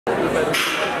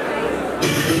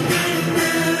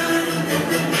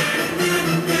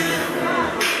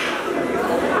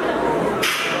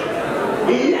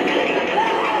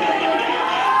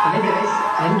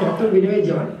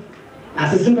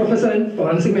Assistant Professor in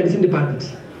Forensic Medicine Department.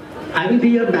 I will be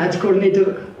your batch coordinator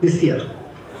this year.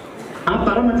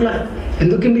 Paramatla,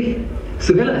 എന്തൊക്കെയുണ്ട്?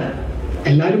 സുഖല്ലേ?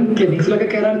 എല്ലാവരും ക്ലിനിക്സിലൊക്കെ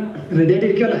കയറാൻ ready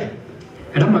ആയിട്ടിരിക്കുമല്ലേ?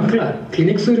 എടാ മക്കളാ,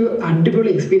 ക്ലിനിക്സ് ഒരു അടിപൊളി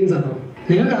എക്സ്പീരിയൻസ് ആണോ?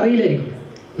 നിങ്ങൾക്ക് അറിയില്ലായിരിക്കും,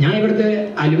 ഞാൻ ഇവിടുത്തെ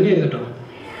അലുമിനി ആയിരുന്നു കേട്ടോ.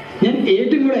 ഞാൻ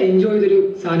ഏറ്റവും കൂടെ എൻജോയ് ചെയ്തൊരു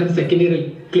സാധനം സെക്കൻഡ് ഇയറിൽ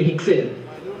ക്ലിനിക്സ് ആയിരുന്നു.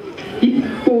 ഈ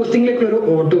പോസ്റ്റിങ്ങിലേക്കുള്ള ഒരു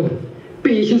ഓട്ടവും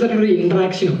പേഷ്യൻസ് ആയിട്ടുള്ള ഒരു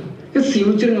ഇന്ററാക്ഷനും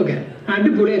ഫ്യൂച്ചറിനും ഒക്കെ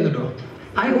അടിപൊളിയായിരുന്നു കേട്ടോ.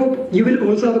 I hope you will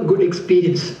also have a good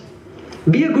experience.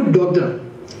 Be a good doctor.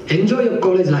 Enjoy your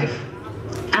college life.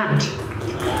 And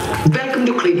welcome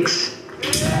to clinics.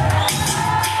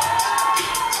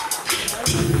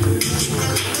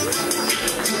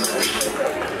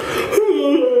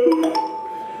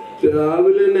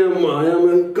 രാവിലെ ഞാൻ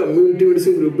മായാമൻ കമ്മ്യൂണിറ്റി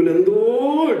മെഡിസിൻ ഗ്രൂപ്പിൽ എന്തോ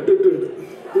ഇട്ടിട്ടുണ്ട്.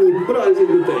 ഇപ്രാവശ്യം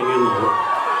ഇത് തേങ്ങ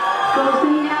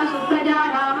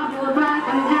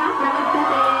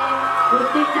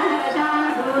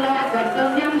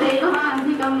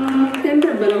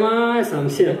എന്റെ ബലമായ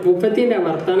സംശയം മുപ്പത്തിന്റെ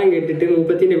വർത്താനം കേട്ടിട്ട്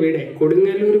മുപ്പത്തിന്റെ വീട്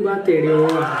കൊടുങ്ങല്ലൂർ ഭാഗത്ത് എവിടെയോ.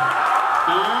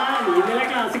 നീ ഇന്നലെ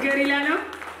ക്ലാസ്സിൽ കയറിയില്ലാലോ?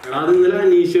 അത് ഇന്നലെ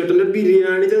അനീഷേട്ടന്റെ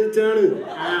ബിരിയാണി ചതിച്ചാണ്.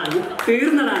 നീ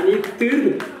തീർന്നടാ, നീ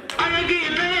തീർന്നു.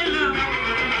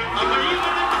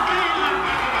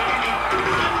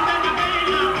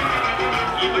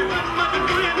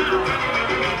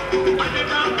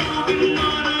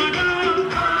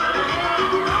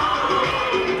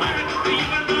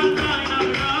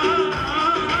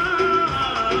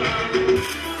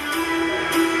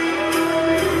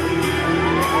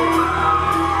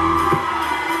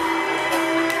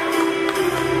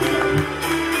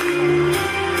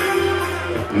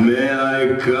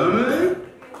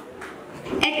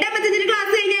 എട്ടാമത്തെ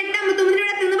ക്ലാസ് കഴിഞ്ഞ 8:59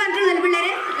 എത്തുന്നു പറഞ്ഞിട്ടുള്ളൂ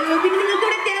പിള്ളേരെ. പിന്നെ നിങ്ങൾക്ക്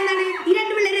ഇവിടെ എത്തിയാൽ ഈ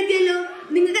 2 പിള്ളേരെ എത്തിയല്ലോ.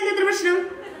 നിങ്ങൾക്ക് എന്താ പ്രശ്നം?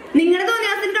 നിങ്ങളുടെ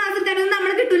തോന്നിയാസത്തിന് ക്ലാസ് എടുക്കാനൊന്നും നമ്മൾ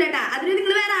കിട്ടൂലട്ടാ. അതിന്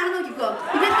നിങ്ങൾ വേറെ ആളെ നോക്കിക്കോ.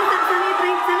 ഇതൊക്കെ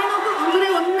സമയം നോക്കും.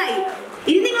 9:01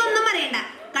 ഇനി നിങ്ങളൊന്നും പറയണ്ട,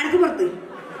 കണക്ക് പുറത്ത്.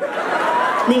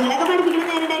 നിങ്ങളൊക്കെ പഠിപ്പിക്കുന്ന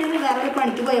നേരിട്ടായിരുന്നു വേറെ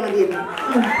പണിക്ക് പോയാൽ മതിയായിരുന്നു.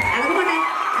 അതൊക്കെ പോട്ടെ.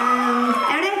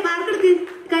 എവിടെ മാർക്ക് എടുക്ക്?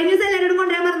 കഴിഞ്ഞ ദിവസം എല്ലാവരോടും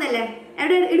കൊണ്ടുവരാൻ പറഞ്ഞല്ലേ?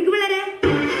 എവിടെ എടുക്ക് പിള്ളേരെ?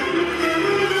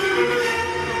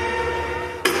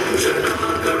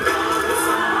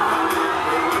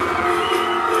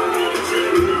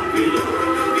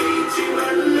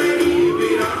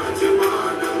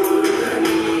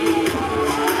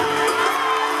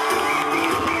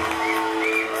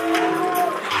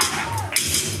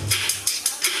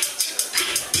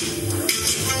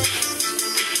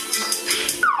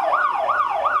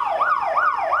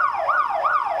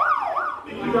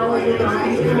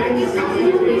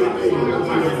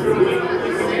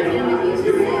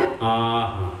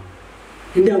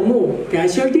 എന്റെ അമ്മോ,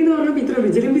 കാഷ്വാലിറ്റി എന്ന് പറഞ്ഞപ്പോ ഇത്ര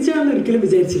വിജൃംഭിച്ചാണെന്ന് ഒരിക്കലും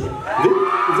വിചാരിച്ചില്ല.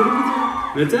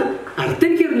 അർത്ഥം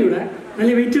എനിക്ക് അറിഞ്ഞൂടാ.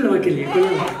 നല്ല വെയിറ്റ് ഉള്ള വാക്കല്ലേ?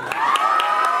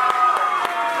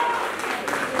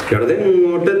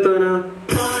 ഇങ്ങോട്ടെത്താനാ?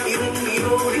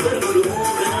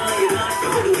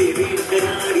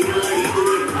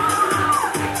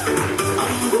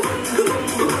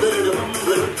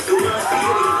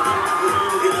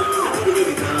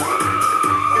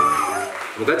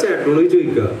 നമുക്ക് ആ ചേട്ടനോട്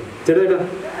ചോദിക്കുക, ചേട്ടാ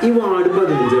ഈ വാർഡ്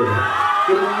 15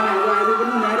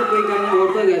 നേരെ പോയി കഴിഞ്ഞാൽ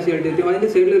ഓർത്തോ കാഷ്വാലിറ്റി എത്തും. അതിന്റെ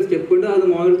സൈഡിൽ ഒരു സ്റ്റെപ്പ് ഉണ്ട്. അത്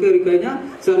മുകളിൽ കയറി കഴിഞ്ഞാൽ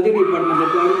സർജറി ഡിപ്പാർട്ട്മെന്റ്.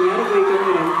 അപ്പോൾ അത് നേരെ പോയി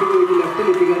കഴിഞ്ഞാൽ റൈറ്റ് പോയിട്ട് ലെഫ്റ്റിൽ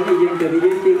എത്തി കഴിഞ്ഞാൽ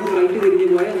ചെയ്യുന്നു. റൈറ്റ് തിരിഞ്ഞ്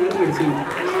പോയാൽ നേരെ മെഡിസിൻ.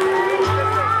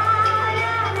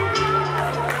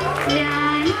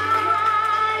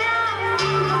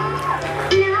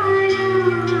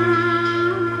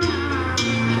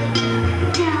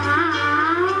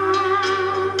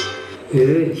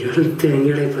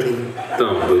 തേങ്ങയുടെ പറയുന്നു.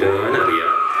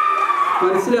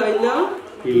 മനസ്സിലായില്ല?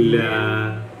 ഇല്ല.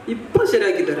 ഇപ്പൊ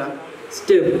ശരിയാക്കി തരാം.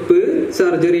 Step,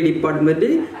 surgery department,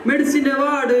 മെഡിസിന്റെ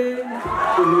ward.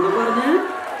 ഒന്നുകൂടെ പറഞ്ഞ്.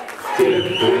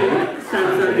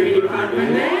 Surgery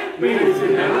department,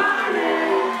 മെഡിസിന്റെ ward.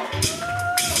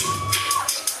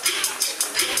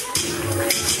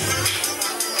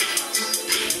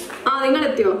 നിങ്ങൾ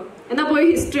എത്തിയോ? എന്നാ പോയി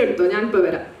ഹിസ്റ്ററി എടുത്തോ, ഞാൻ ഇപ്പൊ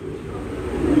വരാം.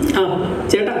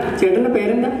 ചേട്ടാ, ചേട്ടന്റെ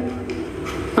പേരെന്താ?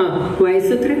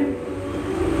 വയസ്സെത്ര?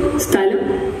 സ്ഥലം?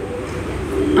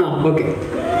 ഓക്കെ.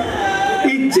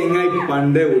 ഈ ചെങ്ങായി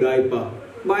പണ്ടേ ഉടായിപ്പ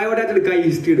ബയോഡാറ്റ എടുക്കാൻ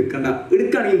ഹിസ്റ്ററി എടുക്കണ്ട.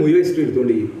 എടുക്കുകയാണെങ്കിൽ മുഴുവൻ ഹിസ്റ്ററി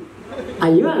എടുത്തോണ്ട്.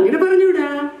 അയ്യോ, അങ്ങനെ പറഞ്ഞൂടാ.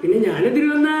 പിന്നെ ഞാനെതിര്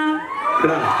വന്നാ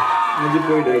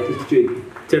പോയി ഡയറ്റിസ്റ്റ്.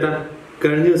 ചേട്ടാ,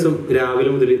 കഴിഞ്ഞ ദിവസം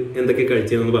രാവിലെ മുതൽ എന്തൊക്കെ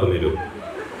കഴിച്ചതെന്ന് പറഞ്ഞുതരൂ?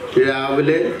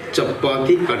 രാവിലെ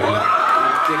ചപ്പാത്തി, കടല.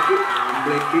 ഉച്ചക്ക്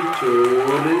ആംപ്ലേറ്റ്,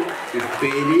 ചോറ്,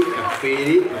 ഉപ്പേരി,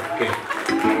 അപ്പേരി ഒക്കെ.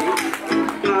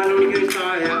 4 മണിക്ക്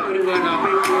ചായ, ഒരു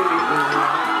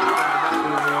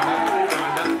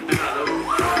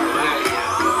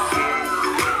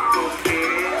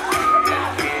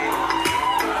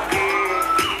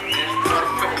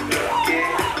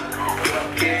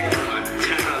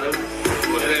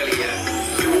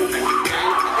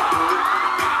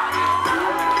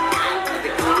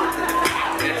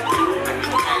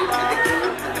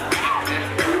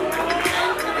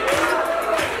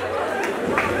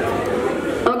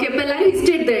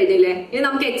ഹിസ്റ്ററി എടുത്തു കഴിഞ്ഞില്ലേ, ഇനി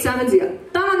നമുക്ക് എക്സാമിൻ ചെയ്യാം.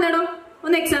 താൻ വന്നേടോ,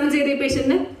 ഒന്ന് എക്സാമിൻ ചെയ്തേ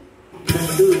പേഷ്യന്റിന്.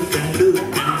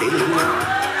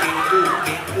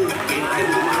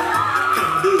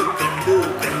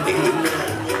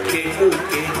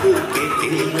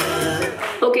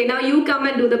 Okay, now you come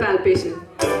and do the palpation.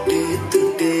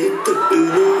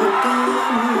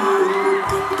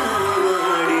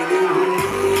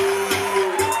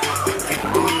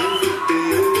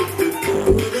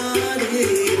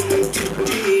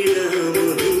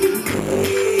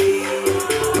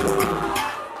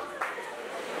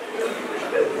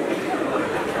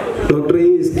 Doctor, ഈ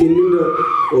സ്കിന്നിന്റെ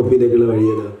ഒപ്പിയിലേക്കുള്ള വഴി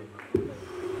ഏതാ?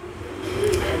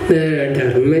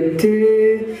 ഡെർമറ്റ്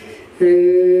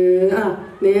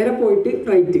നേരെ പോയിട്ട്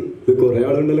റൈറ്റ്. ഇത് കുറെ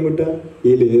ആളുണ്ടല്ലോ കുട്ടാ,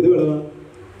 ഈ ഏത് വിളവാ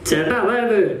ചേട്ടാ?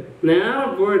 അതായത് നേരെ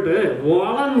പോയിട്ട്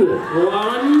വളഞ്ഞ്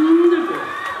വളഞ്ഞ് പോ.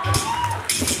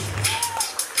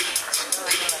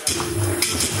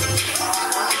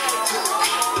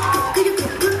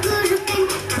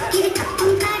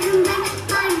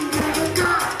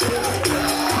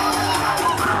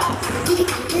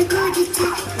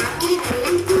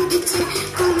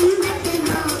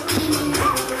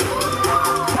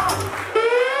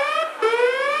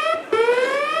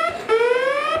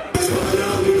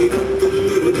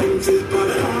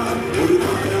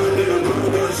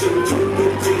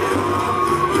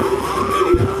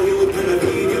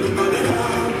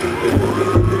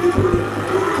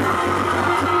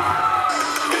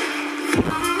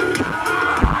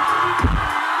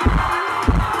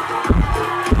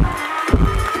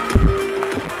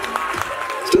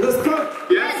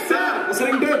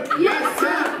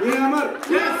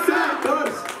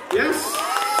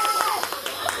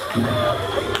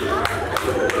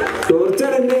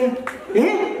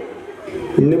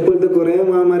 ഇന്നെപ്പോലത്തെ കുറെ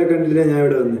മാമാരെ കണ്ടിട്ട് ഞാൻ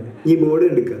ഇവിടെ വന്ന് ഈ ബോർഡ്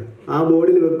എടുക്കുക. ആ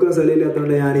ബോർഡിൽ വെക്കാൻ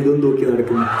സ്ഥലമില്ലാത്തതുകൊണ്ട് ഞാൻ ഇതൊന്നും തൂക്കി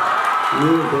നടക്കുന്നു. നീ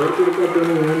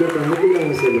പുറത്തെടുക്കാത്തതുകൊണ്ട് ഞാൻ തണുപ്പില്ല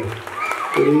മനസ്സിലല്ലോ.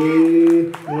 ഒരു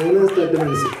 3 സ്ഥലത്ത്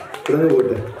മനസ്സിൽ ഇതങ്ങ്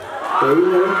പോട്ടെ.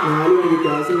 വൈകുന്നേരം 4 മണിക്ക്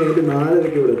ക്ലാസ് കഴിഞ്ഞിട്ട്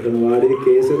 4:30 ഇവിടെ എത്തണം. വാർഡിൽ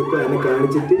കേസ് എടുക്കുക, എന്നെ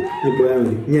കാണിച്ചിട്ട് നീ പോയാൽ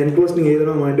മതി. ഇനി എൻപോസ്റ്റിംഗ്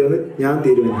എഴുതണോ വേണ്ടതെന്ന് ഞാൻ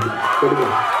തീരുമാനിക്കും.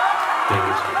 കൊടുക്കാം.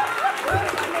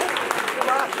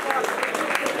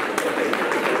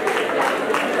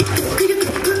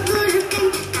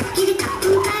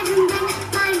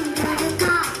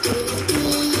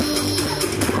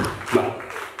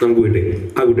 നമുക്ക് പോയിട്ട്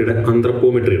ആ കുട്ടിയുടെ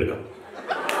ആന്ത്രപ്പോമെട്രി എടുക്കാം.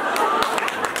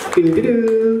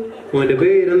 മോന്റെ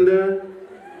പേരെന്താ?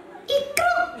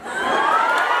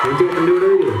 ചേട്ടൻ്റെ കൂടെ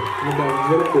വരുമോ? നമുക്ക്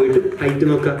അവിടെ പോയിട്ട് ഹൈറ്റ്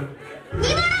നോക്കാം.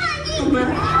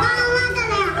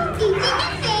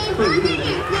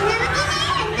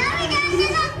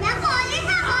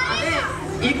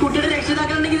 ഈ കുട്ടിയുടെ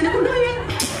രക്ഷിതാക്കളുണ്ടെങ്കിൽ ഇതിനെ കൊണ്ടുപോയി.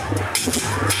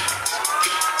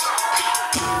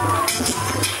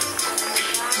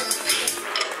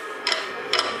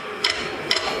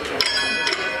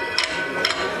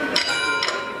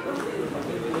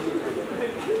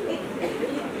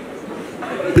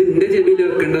 ഇതിന്റെ ചെവിയിൽ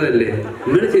വെക്കേണ്ടതല്ലേ?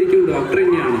 നിങ്ങൾ ശരിക്കും ഡോക്ടർ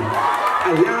തന്നെയാണ്.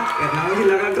 അല്ല, എറണാകുളം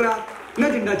ജില്ലാ കളക്ടറാ. എന്നാ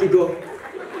ചിണ്ടാക്കിക്കോ.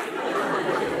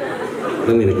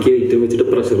 നിനക്ക് ഏറ്റവും വെച്ചിട്ട്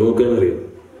പ്രഷർ നോക്കാൻ അറിയാം.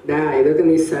 ഇതൊക്കെ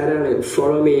നിസ്സാരാണ്.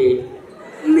 Follow me.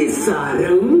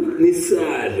 നിസ്സാരം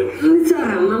നിസ്സാരം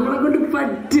നിസ്സാരം നമ്മളെ കൊണ്ട്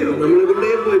പറ്റും. നമ്മളെ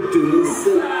കൊണ്ടേ പറ്റൂ.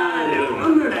 നിസ്സാരം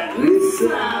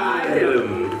നിസ്സാരം.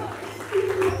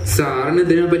 സാറിന്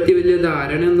ഇതിനെ പറ്റി വലിയ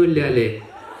ധാരണയൊന്നും ഇല്ല അല്ലേ?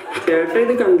 ചേട്ടാ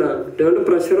ഇത് കണ്ടോ? ഇതുകൊണ്ട്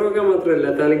പ്രഷർ നോക്കാൻ മാത്രമല്ല,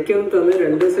 തലയ്ക്കൊന്നും തന്നെ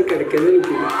 2 ദിവസം കിടക്കുന്ന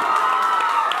നിൽക്കില്ല.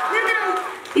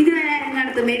 ഇത്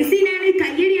മെഡിസിനാണ്,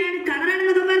 കയ്യടിയാണ്,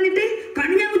 കളറാണെന്നൊക്കെ പറഞ്ഞിട്ട്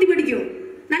കണ്ണു ഞാൻ കുത്തി പഠിക്കും.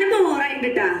 നല്ല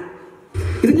ബോറായിട്ടാ.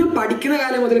 ഇത് ഞാൻ പഠിക്കുന്ന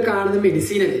കാലം മുതൽ കാണുന്ന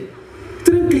മെഡിസിനല്ലേ.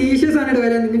 ഇത്രയും ക്ലീഷ്യസ് ആണ്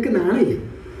വരാൻ നിങ്ങൾക്ക് നാളില്ലേ?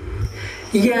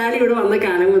 ഇയാൾ ഇവിടെ വന്ന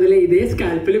കാലം മുതലേ ഇതേ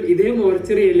സ്കാൽപ്പിലും ഇതേ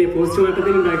മോർച്ചറി അല്ലേ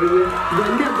പോസ്റ്റ്മോർട്ടത്തിന് ഉണ്ടാക്കുന്നത്.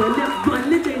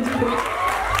 നല്ല ചേഞ്ച് ഉണ്ട്.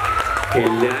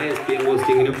 എല്ലാ SPM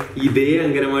പോസ്റ്റിങ്ങിനും ഇതേ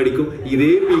അംഗനവാടിക്കും ഇതേ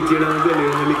പീച്ചിയുടെ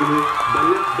വിളിക്കുന്നത്.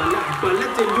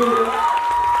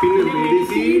 പിന്നെ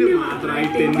മെഡിസിന്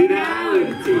മാത്രമായിട്ട് എന്തിനാ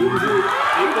ഒരു change?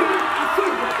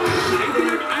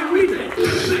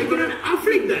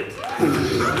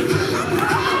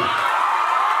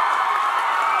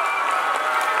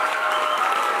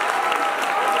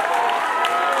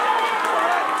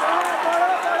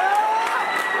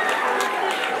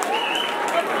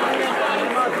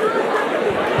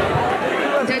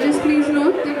 Judges, please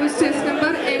note there was test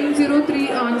number M03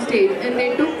 on stage and they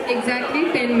took